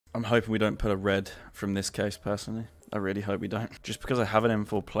I'm hoping we don't pull a red from this case, personally. I really hope we don't. Just because I have an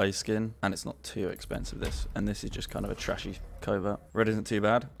M4 play skin, and it's not too expensive, this. And this is just kind of a trashy covert. Red isn't too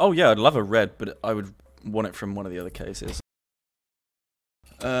bad. Oh, yeah, I'd love a red, but I would want it from one of the other cases.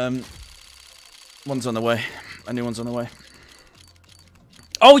 One's on the way. A new one's on the way.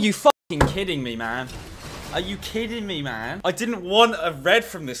 Oh, you fucking kidding me, man. Are you kidding me, man? I didn't want a red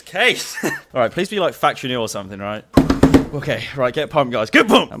from this case. Alright, please be like factory new or something, right? Okay, right, get pumped, guys. Get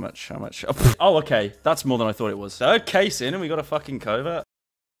pumped! How much? How much? Oh, okay. That's more than I thought it was. Third case in and we got a fucking covert.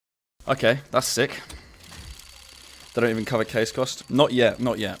 Okay, that's sick. They don't even cover case cost. Not yet,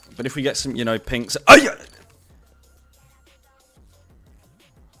 not yet. But if we get some, you know, pinks. Oh, yeah!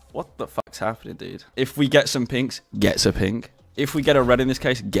 What the fuck's happening, dude? If we get some pinks, gets a pink. If we get a red in this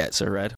case, gets a red.